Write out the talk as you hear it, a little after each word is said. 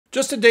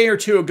Just a day or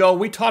two ago,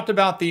 we talked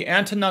about the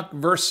Handbook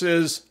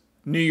versus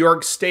New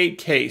York State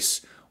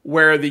case,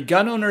 where the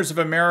gun owners of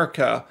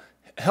America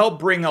helped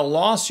bring a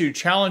lawsuit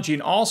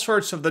challenging all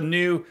sorts of the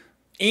new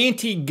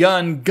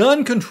anti-gun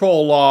gun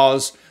control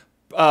laws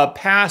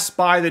passed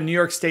by the New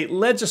York State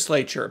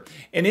legislature.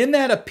 And in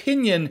that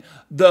opinion,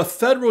 the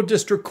federal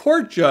district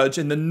court judge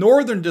in the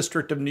Northern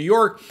District of New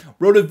York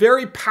wrote a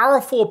very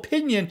powerful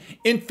opinion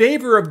in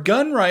favor of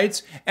gun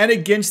rights and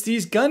against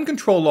these gun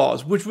control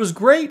laws, which was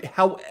great.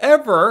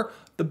 However,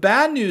 the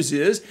bad news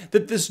is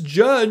that this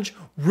judge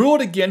ruled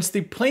against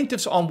the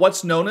plaintiffs on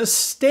what's known as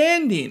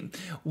standing.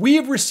 We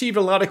have received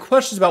a lot of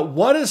questions about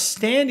what is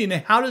standing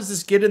and how does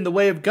this get in the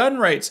way of gun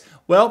rights.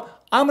 Well,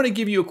 I'm going to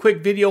give you a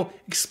quick video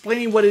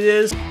explaining what it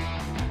is.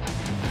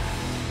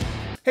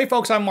 Hey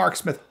folks, I'm Mark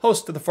Smith,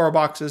 host of the Four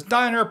Boxes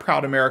Diner,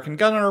 proud American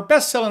gun owner,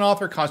 best-selling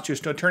author,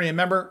 constitutional attorney, and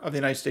member of the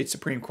United States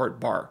Supreme Court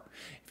Bar.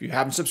 If you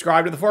haven't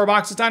subscribed to the Four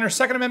Boxes Diner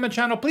Second Amendment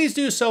channel, please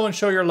do so and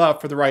show your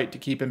love for the right to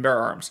keep and bear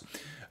arms.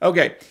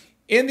 Okay,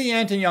 in the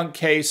Handbook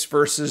case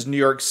versus New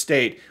York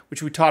State,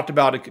 which we talked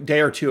about a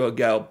day or two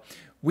ago,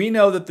 we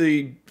know that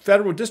the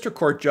federal district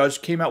court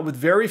judge came out with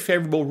very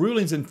favorable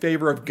rulings in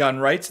favor of gun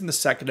rights in the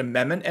Second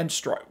Amendment and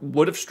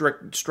would have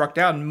struck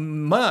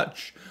down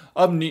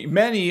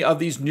many of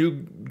these new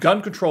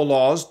gun control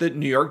laws that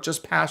New York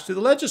just passed through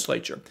the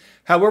legislature.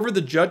 However,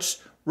 the judge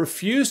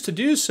refused to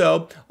do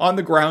so on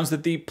the grounds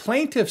that the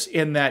plaintiffs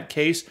in that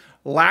case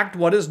lacked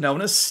what is known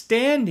as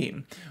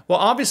standing. Well,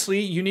 obviously,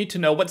 you need to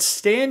know what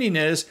standing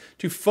is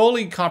to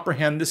fully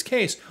comprehend this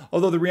case.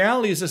 Although the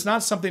reality is it's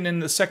not something in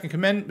the Second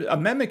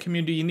Amendment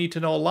community you need to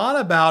know a lot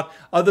about,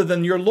 other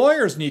than your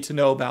lawyers need to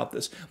know about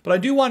this. But I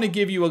do want to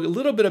give you a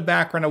little bit of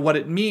background of what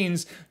it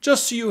means,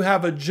 just so you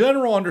have a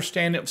general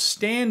understanding of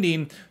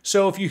standing,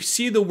 so if you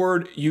see the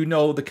word, you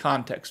know the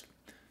context.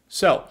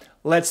 So,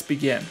 let's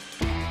begin.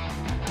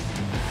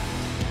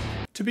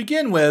 To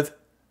begin with,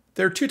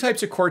 there are two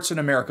types of courts in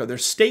America.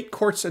 There's state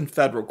courts and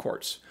federal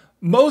courts.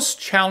 Most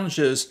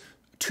challenges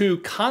to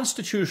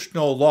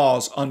constitutional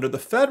laws under the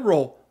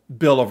Federal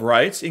Bill of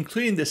Rights,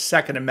 including the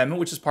Second Amendment,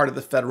 which is part of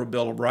the Federal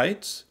Bill of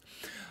Rights,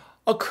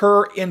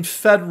 occur in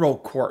federal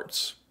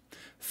courts.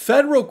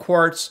 Federal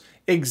courts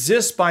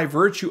exist by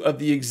virtue of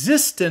the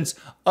existence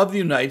of the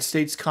United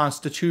States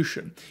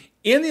Constitution.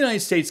 In the United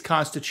States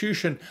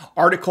Constitution,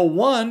 Article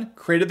 1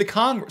 created the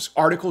Congress.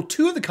 Article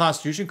 2 of the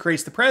Constitution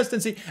creates the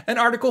presidency. And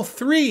Article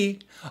 3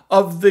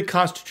 of the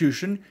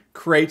Constitution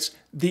creates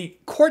the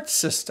court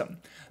system.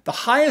 The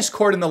highest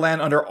court in the land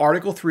under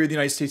Article 3 of the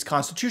United States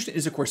Constitution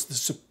is, of course,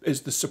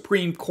 the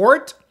Supreme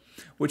Court,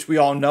 which we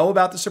all know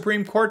about the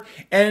Supreme Court.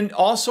 And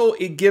also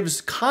it gives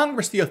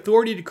Congress the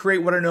authority to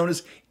create what are known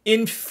as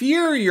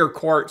inferior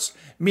courts,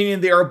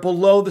 meaning they are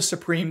below the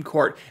Supreme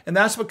Court. And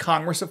that's what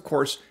Congress, of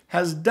course,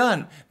 has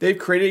done. They've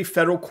created a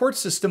federal court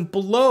system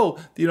below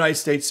the United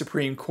States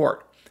Supreme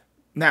Court.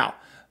 Now,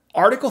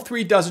 Article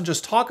 3 doesn't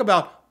just talk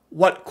about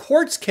what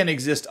courts can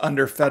exist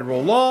under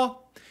federal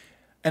law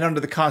and under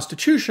the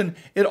Constitution.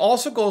 It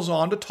also goes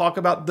on to talk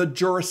about the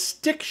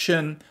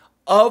jurisdiction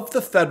of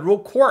the federal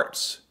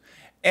courts.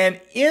 And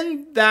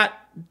in that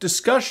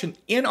discussion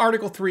in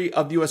Article 3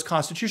 of the U.S.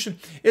 Constitution,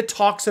 it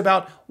talks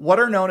about what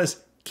are known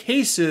as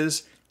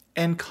cases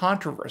and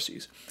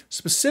controversies.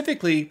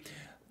 Specifically,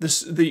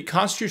 the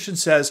Constitution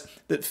says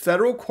that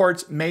federal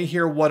courts may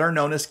hear what are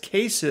known as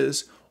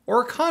cases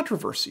or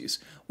controversies.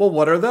 Well,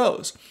 what are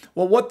those?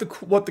 Well, what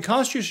the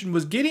Constitution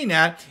was getting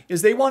at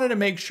is they wanted to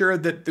make sure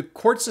that the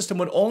court system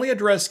would only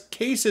address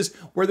cases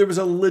where there was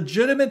a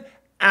legitimate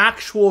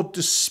actual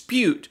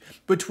dispute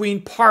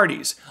between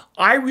parties.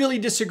 I really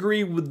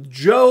disagree with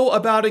Joe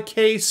about a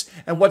case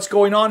and what's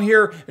going on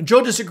here, and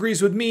Joe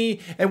disagrees with me,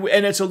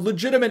 and it's a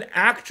legitimate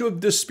actual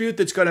dispute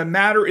that's going to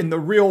matter in the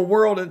real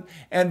world,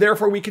 and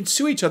therefore we can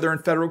sue each other in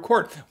federal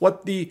court.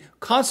 What the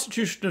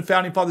Constitution and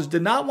Founding Fathers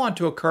did not want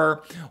to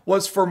occur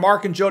was for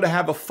Mark and Joe to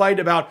have a fight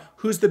about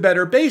who's the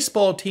better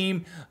baseball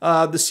team,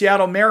 the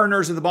Seattle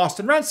Mariners or the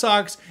Boston Red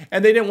Sox,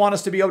 and they didn't want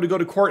us to be able to go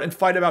to court and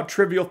fight about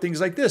trivial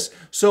things like this.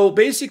 So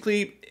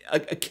basically, a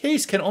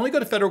case can only go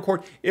to federal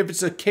court if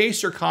it's a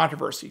case or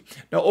controversy.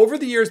 Now, over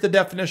the years, the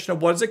definition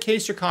of what is a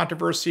case or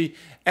controversy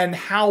and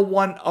how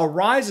one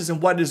arises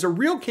and what is a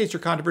real case or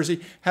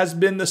controversy has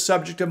been the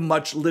subject of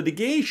much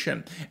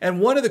litigation.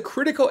 And one of the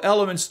critical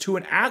elements to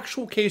an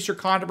actual case or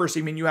controversy,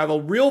 I mean, you have a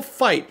real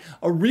fight,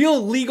 a real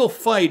legal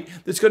fight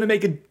that's going to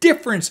make a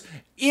difference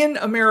in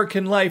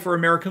American life or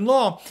American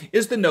law,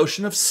 is the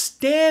notion of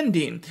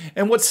standing.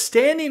 And what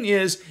standing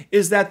is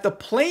that the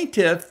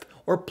plaintiff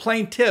or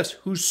plaintiffs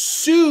who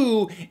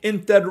sue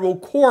in federal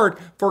court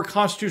for a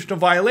constitutional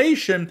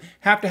violation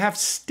have to have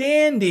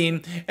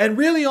standing. And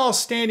really all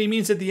standing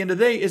means at the end of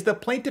the day is the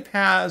plaintiff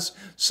has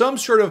some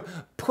sort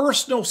of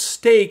personal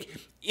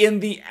stake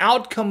in the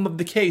outcome of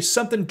the case,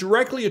 something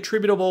directly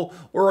attributable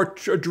or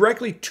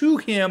directly to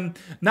him,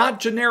 not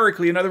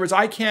generically. In other words,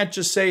 I can't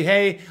just say,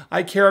 hey,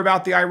 I care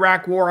about the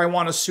Iraq war, I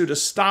want to sue to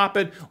stop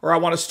it, or I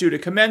want to sue to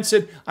commence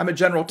it. I'm a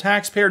general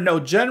taxpayer. No,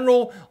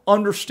 general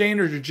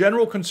understanding or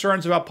general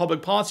concerns about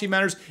public policy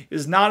matters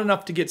is not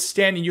enough to get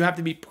standing. You have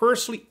to be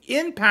personally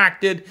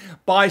impacted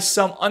by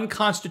some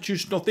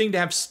unconstitutional thing to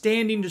have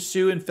standing to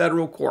sue in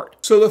federal court.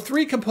 So the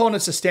three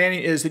components of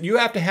standing is that you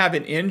have to have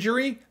an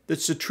injury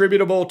that's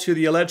attributable to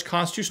the alleged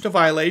constitutional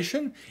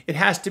violation. It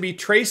has to be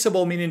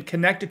traceable, meaning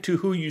connected to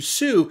who you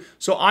sue.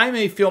 So I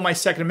may feel my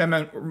Second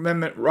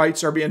Amendment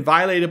rights are being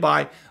violated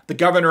by the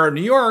governor of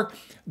New York.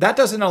 That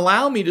doesn't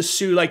allow me to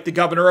sue like the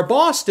governor of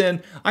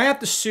Boston. I have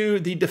to sue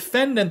the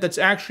defendant that's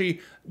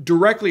actually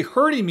directly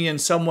hurting me in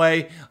some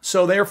way.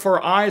 So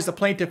therefore, I, as the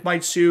plaintiff,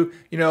 might sue,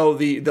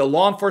 the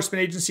law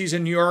enforcement agencies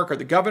in New York or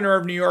the governor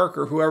of New York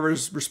or whoever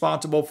is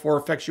responsible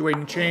for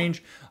effectuating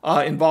change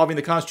involving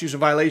the constitutional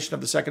violation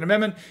of the Second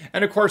Amendment.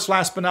 And of course,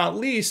 last but not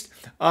least,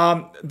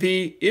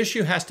 the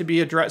issue has to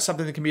be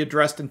something that can be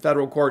addressed in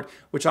federal court,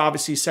 which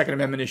obviously Second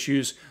Amendment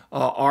issues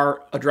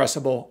are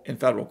addressable in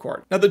federal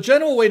court. Now, the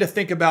general way to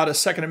think about a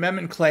Second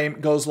Amendment claim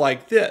goes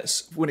like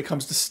this when it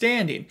comes to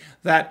standing,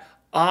 that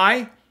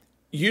I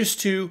used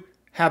to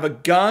have a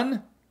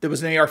gun that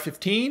was an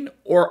AR-15,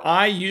 or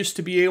I used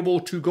to be able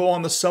to go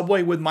on the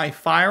subway with my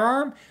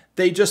firearm.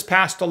 They just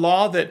passed a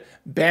law that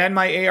banned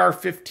my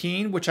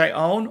AR-15, which I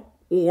own,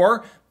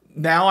 or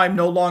now I'm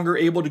no longer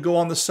able to go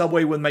on the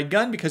subway with my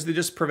gun because they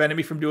just prevented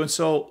me from doing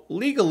so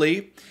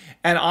legally.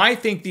 And I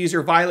think these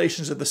are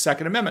violations of the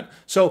Second Amendment.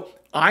 So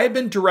I've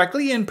been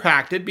directly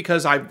impacted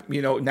because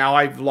now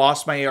I've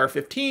lost my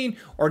AR-15,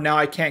 or now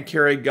I can't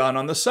carry a gun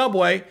on the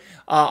subway.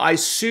 I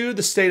sue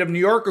the state of New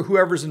York or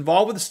whoever's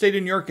involved with the state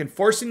of New York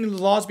enforcing the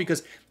laws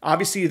because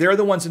obviously they're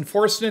the ones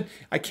enforcing it.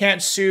 I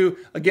can't sue,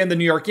 again, the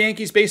New York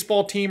Yankees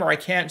baseball team, or I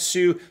can't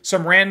sue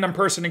some random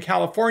person in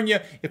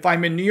California. If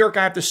I'm in New York,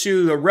 I have to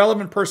sue the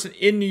relevant person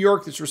in New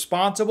York that's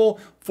responsible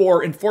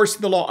for enforcing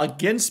the law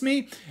against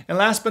me. And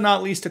last but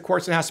not least, of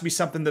course, it has to be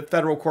something that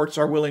federal courts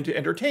are willing to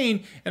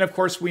entertain. And of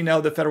course, we know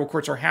that federal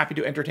courts are happy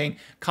to entertain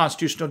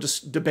constitutional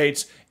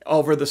debates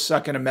over the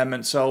Second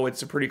Amendment. So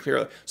it's a pretty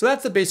clear. So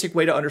that's the basic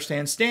way to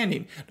understand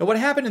standing. Now, what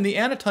happened in the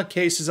Handbook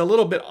case is a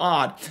little bit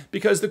odd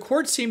because the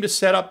court seemed to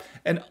set up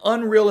an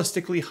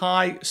unrealistically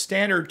high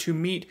standard to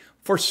meet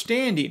for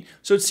standing.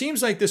 So it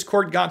seems like this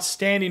court got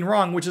standing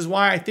wrong, which is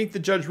why I think the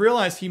judge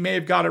realized he may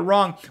have got it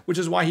wrong, which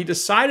is why he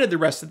decided the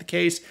rest of the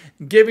case,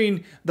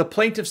 giving the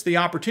plaintiffs the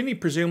opportunity,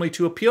 presumably,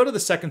 to appeal to the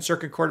Second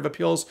Circuit Court of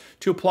Appeals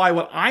to apply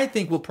what I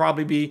think will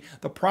probably be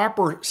the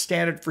proper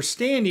standard for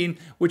standing,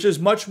 which is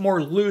much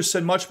more loose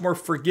and much more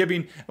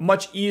forgiving and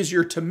much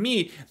easier to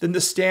meet than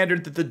the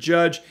standard that the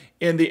judge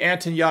in the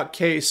Handbook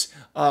case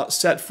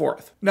set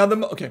forth. Now,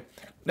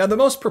 the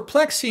most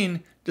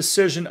perplexing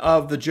decision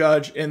of the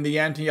judge in the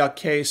Handbook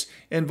case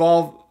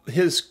involved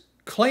his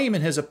claim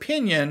and his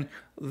opinion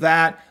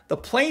that the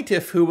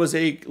plaintiff, who was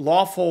a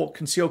lawful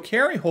concealed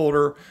carry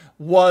holder,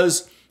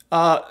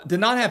 did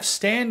not have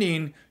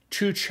standing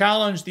to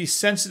challenge the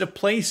sensitive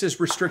places,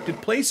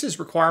 restricted places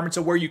requirements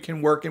of where you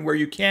can work and where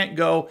you can't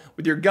go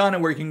with your gun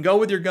and where you can go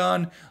with your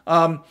gun.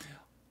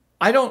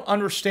 I don't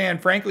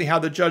understand, frankly, how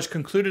the judge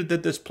concluded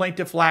that this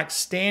plaintiff lacked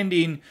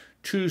standing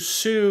to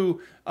sue,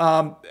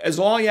 as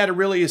all he had to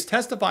really is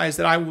testify is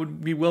that I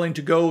would be willing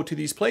to go to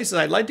these places.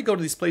 I'd like to go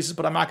to these places,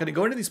 but I'm not going to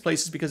go into these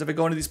places because if I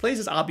go into these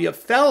places, I'll be a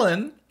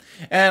felon,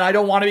 and I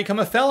don't want to become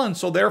a felon.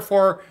 So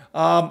therefore,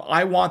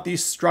 I want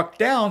these struck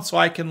down so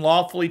I can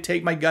lawfully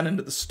take my gun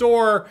into the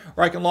store,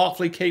 or I can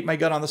lawfully take my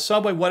gun on the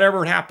subway,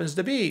 whatever it happens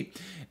to be.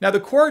 Now, the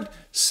court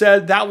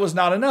said that was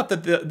not enough,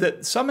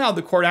 that somehow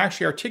the court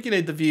actually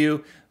articulated the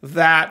view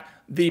that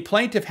the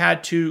plaintiff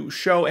had to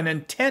show an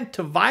intent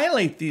to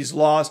violate these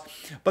laws,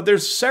 but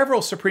there's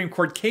several Supreme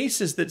Court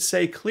cases that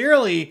say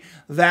clearly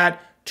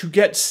that to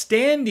get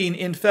standing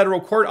in federal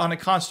court on a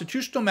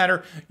constitutional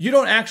matter, you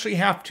don't actually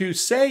have to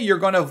say you're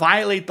going to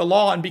violate the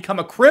law and become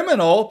a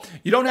criminal.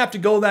 You don't have to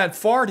go that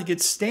far to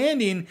get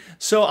standing.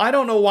 So I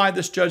don't know why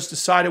this judge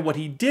decided what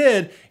he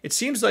did. It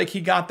seems like he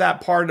got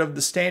that part of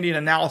the standing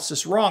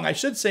analysis wrong. I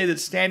should say that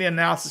standing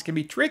analysis can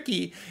be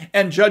tricky,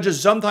 and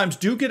judges sometimes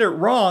do get it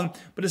wrong,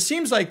 but it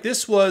seems like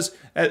this was,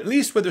 at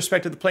least with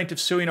respect to the plaintiff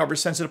suing over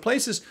sensitive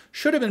places,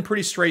 should have been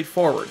pretty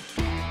straightforward.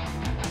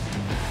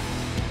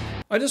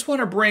 I just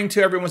want to bring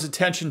to everyone's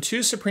attention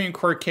two Supreme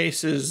Court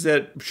cases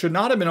that should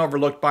not have been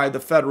overlooked by the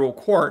federal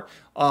court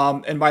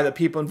and by the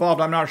people involved.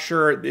 I'm not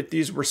sure if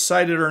these were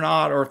cited or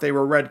not, or if they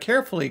were read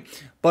carefully.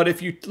 But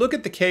if you look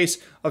at the case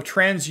of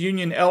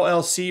TransUnion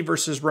LLC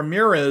versus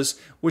Ramirez,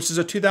 which is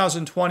a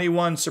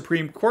 2021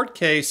 Supreme Court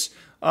case,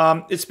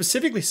 it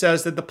specifically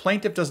says that the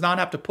plaintiff does not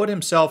have to put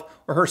himself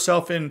or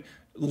herself in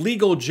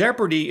legal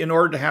jeopardy in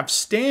order to have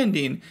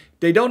standing.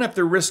 they don't have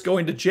to risk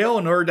going to jail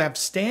in order to have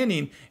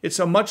standing. It's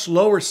a much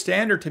lower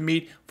standard to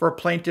meet for a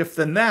plaintiff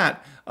than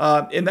that.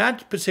 In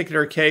that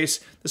particular case,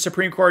 the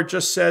Supreme Court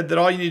just said that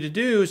all you need to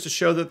do is to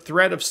show that the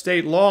threat of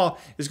state law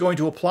is going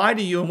to apply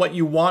to you and what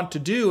you want to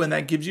do, and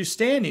that gives you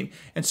standing.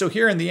 And so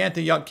here in the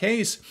anti-Yuck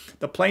case,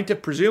 the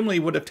plaintiff presumably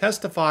would have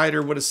testified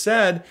or would have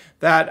said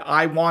that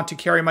I want to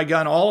carry my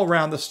gun all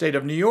around the state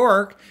of New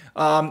York,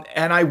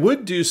 and I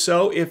would do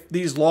so if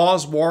these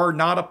laws were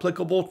not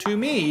applicable to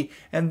me.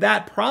 And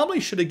that probably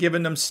should have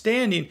given them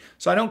standing.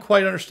 So I don't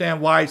quite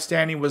understand why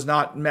standing was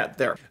not met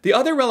there. The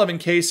other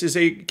relevant case is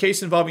a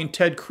case involving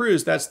Ted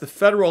Cruz. That's the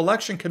Federal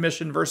Election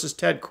Commission versus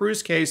Ted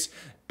Cruz case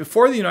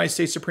before the United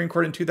States Supreme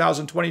Court in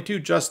 2022,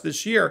 just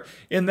this year.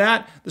 In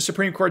that, the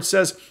Supreme Court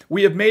says,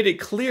 we have made it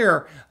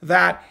clear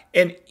that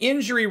an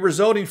injury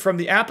resulting from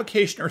the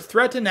application or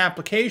threatened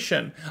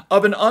application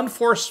of an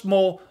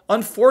unlawful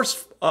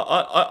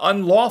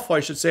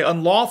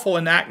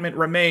enactment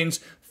remains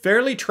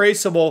fairly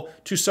traceable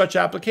to such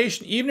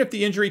application, even if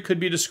the injury could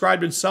be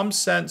described in some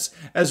sense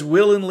as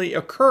willingly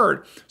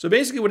occurred. So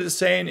basically what it's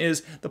saying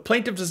is the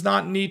plaintiff does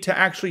not need to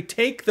actually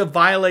take the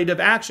violative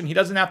action. He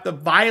doesn't have to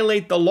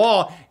violate the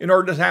law in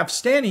order to have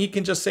standing. He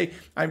can just say,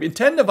 I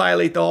intend to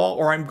violate the law,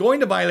 or I'm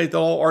going to violate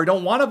the law, or I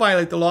don't want to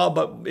violate the law,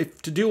 but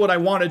if to do what I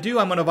want to do,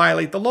 I'm going to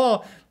violate the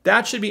law.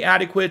 That should be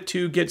adequate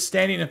to get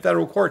standing in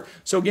federal court.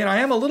 So again, I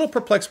am a little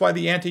perplexed why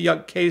the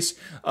anti-Yuck case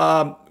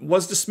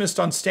was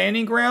dismissed on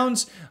standing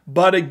grounds.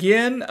 But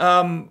again,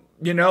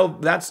 you know,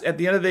 that's at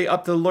the end of the day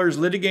up to the lawyers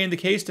litigating the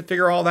case to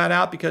figure all that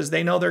out, because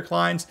they know their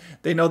clients,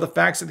 they know the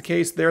facts of the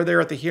case, they're there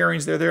at the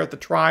hearings, they're there at the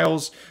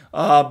trials,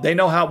 they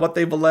know what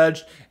they've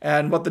alleged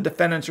and what the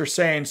defendants are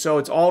saying. So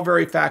it's all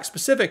very fact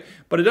specific.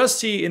 But it does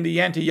see in the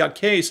anti-Yuck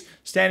case,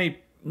 standing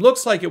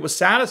looks like it was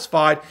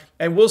satisfied,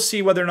 and we'll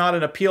see whether or not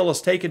an appeal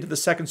is taken to the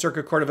Second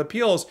Circuit Court of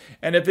Appeals.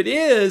 And if it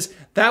is,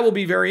 that will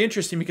be very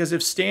interesting, because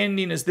if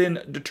standing is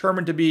then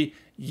determined to be,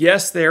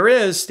 yes, there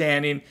is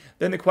standing,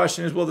 then the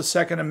question is, will the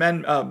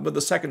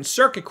Second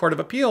Circuit Court of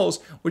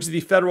Appeals, which is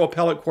the federal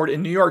appellate court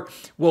in New York,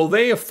 will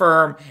they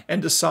affirm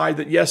and decide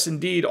that, yes,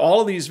 indeed,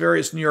 all of these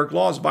various New York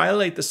laws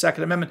violate the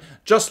Second Amendment,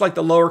 just like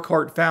the lower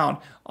court found?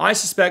 I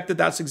suspect that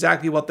that's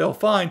exactly what they'll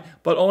find,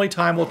 but only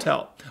time will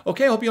tell.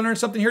 Okay, I hope you learned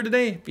something here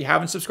today. If you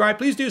haven't subscribed,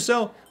 please do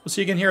so. We'll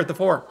see you again here at the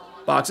 4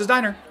 Boxes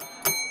Diner.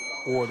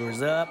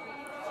 Orders up.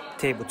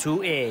 Table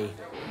 2A.